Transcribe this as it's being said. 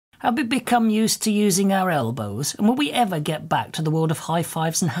Have we become used to using our elbows? And will we ever get back to the world of high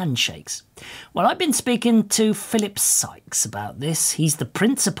fives and handshakes? Well, I've been speaking to Philip Sykes about this. He's the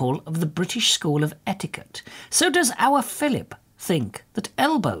principal of the British School of Etiquette. So does our Philip think that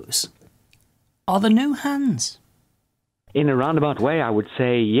elbows are the new hands? In a roundabout way, I would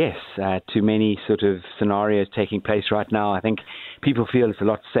say yes to many sort of scenarios taking place right now. I think people feel it's a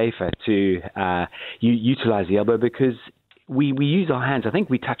lot safer to utilize the elbow because we use our hands. I think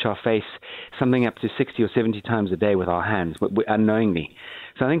we touch our face something up to 60 or 70 times a day with our hands, unknowingly.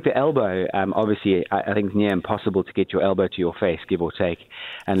 So I think the elbow, obviously, I think it's near impossible to get your elbow to your face, give or take,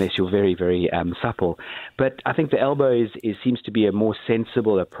 unless you're very, very supple. But I think the elbow seems to be a more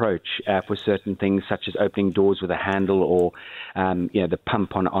sensible approach for certain things, such as opening doors with a handle or, the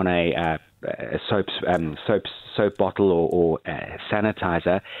pump on a soap bottle or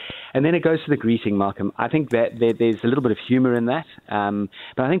sanitizer. And then it goes to the greeting, Malcolm. I think that there's a little bit of humor in that,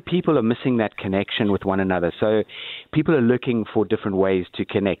 but I think people are missing that connection with one another. So people are looking for different ways to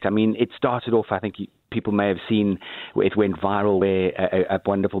connect. I mean, it started off, I think people may have seen, it went viral where a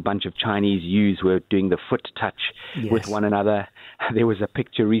wonderful bunch of Chinese youths were doing the foot touch with one another. There was a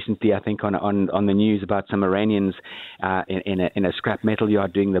picture recently, I think, on the news about some Iranians in a scrap metal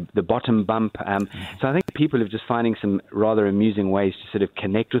yard doing the bottom bump. So I think people are just finding some rather amusing ways to sort of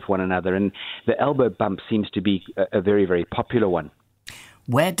connect with one another. And the elbow bump seems to be a very, very popular one.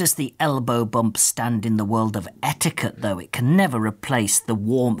 Where does the elbow bump stand in the world of etiquette, though? It can never replace the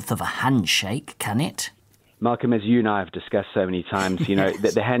warmth of a handshake, can it? Malcolm, as you and I have discussed so many times,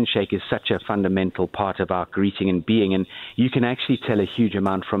 that the handshake is such a fundamental part of our greeting and being, and you can actually tell a huge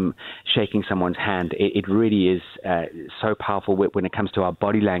amount from shaking someone's hand. It really is so powerful when it comes to our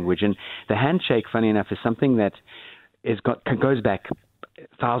body language. And the handshake, funny enough, is something that goes back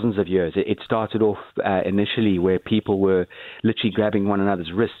thousands of years. It started off initially where people were literally grabbing one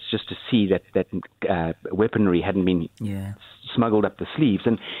another's wrists just to see that weaponry hadn't been smuggled up the sleeves.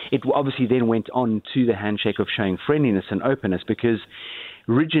 And it obviously then went on to the handshake of showing friendliness and openness, because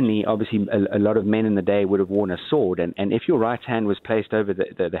originally, obviously, a lot of men in the day would have worn a sword, and if your right hand was placed over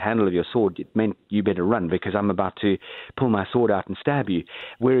the handle of your sword, it meant you better run because I'm about to pull my sword out and stab you.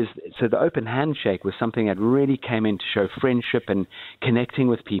 So the open handshake was something that really came in to show friendship and connecting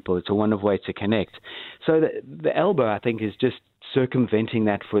with people. It's a wonderful way to connect. So the elbow, I think, is just circumventing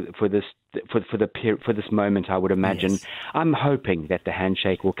that for this moment, I would imagine. Yes. I'm hoping that the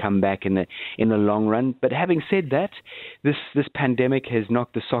handshake will come back in the long run. But having said that, this pandemic has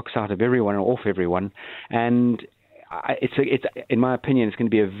knocked the socks out of everyone or off everyone, and it's in my opinion, it's going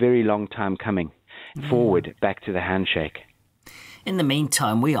to be a very long time coming forward back to the handshake. In the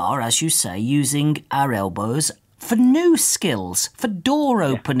meantime, we are, as you say, using our elbows for new skills, for door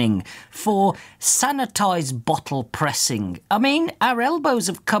opening, for sanitised bottle pressing. I mean, our elbows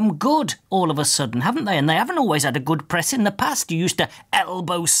have come good all of a sudden, haven't they? And they haven't always had a good press in the past. You used to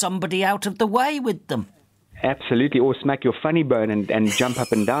elbow somebody out of the way with them. Absolutely, or smack your funny bone and jump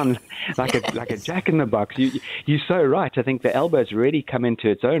up and down like a jack in the box. You're so right. I think the elbow's really come into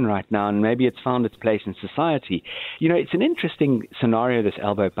its own right now, and maybe it's found its place in society. It's an interesting scenario, this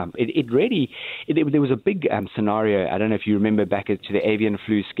elbow bump. There was a big scenario. I don't know if you remember back to the avian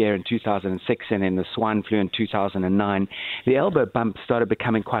flu scare in 2006 and then the swine flu in 2009. The elbow bump started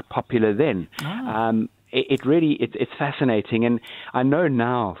becoming quite popular then. Oh. It's fascinating, and I know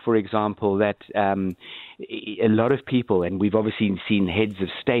now, for example, that a lot of people, and we've obviously seen heads of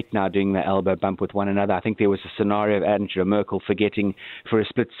state now doing the elbow bump with one another. I think there was a scenario of Angela Merkel forgetting for a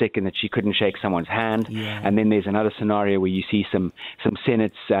split second that she couldn't shake someone's hand, and then there's another scenario where you see some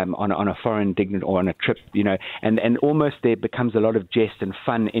senates on a foreign dignitary or on a trip, and almost there becomes a lot of jest and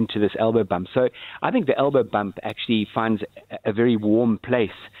fun into this elbow bump. So I think the elbow bump actually finds a very warm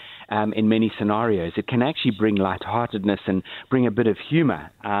place in many scenarios. It can actually bring lightheartedness and bring a bit of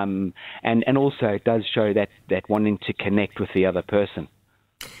humor, and also it does show that wanting to connect with the other person.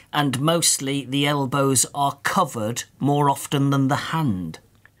 And mostly the elbows are covered more often than the hand.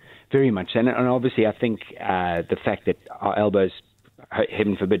 Very much, and obviously I think the fact that our elbows,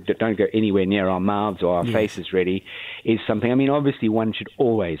 heaven forbid, don't go anywhere near our mouths or our faces really, is something. I mean, obviously one should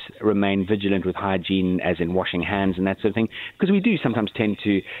always remain vigilant with hygiene, as in washing hands and that sort of thing, because we do sometimes tend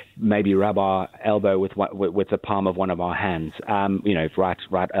to maybe rub our elbow with the palm of one of our hands,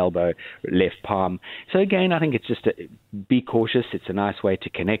 right elbow, left palm. So again, I think it's just be cautious. It's a nice way to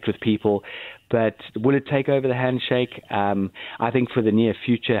connect with people. But will it take over the handshake? I think for the near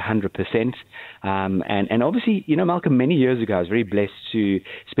future, 100%. And obviously, Malcolm, many years ago, I was very blessed to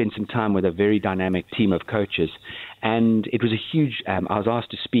spend some time with a very dynamic team of coaches. And it was a huge, I was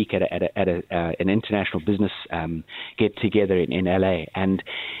asked to speak at an international business get-together in LA. And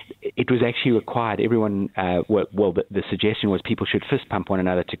it was actually required, everyone, the suggestion was people should fist pump one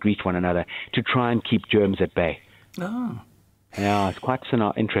another to greet one another to try and keep germs at bay. Oh. Yeah, it's quite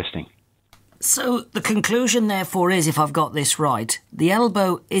interesting. So the conclusion, therefore, is, if I've got this right, the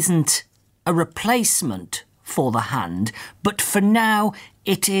elbow isn't a replacement for the hand, but for now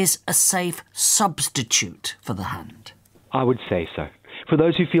it is a safe substitute for the hand. I would say so. For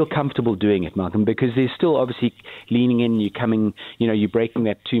those who feel comfortable doing it, Malcolm, because there's still obviously leaning in, you're breaking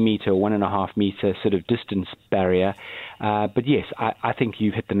that 2 metre or 1.5 metre sort of distance barrier. But yes, I think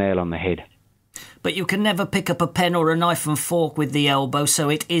you've hit the nail on the head. But you can never pick up a pen or a knife and fork with the elbow, so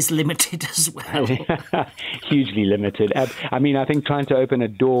it is limited as well. Hugely limited. I think trying to open a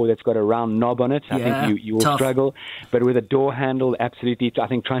door that's got a round knob on it, I think you will tough. struggle. But with a door handle, absolutely. I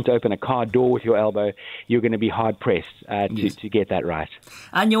think trying to open a car door with your elbow, you're going to be hard-pressed to get that right.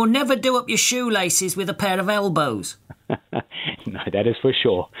 And you'll never do up your shoelaces with a pair of elbows. No, that is for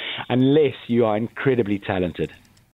sure. Unless you are incredibly talented.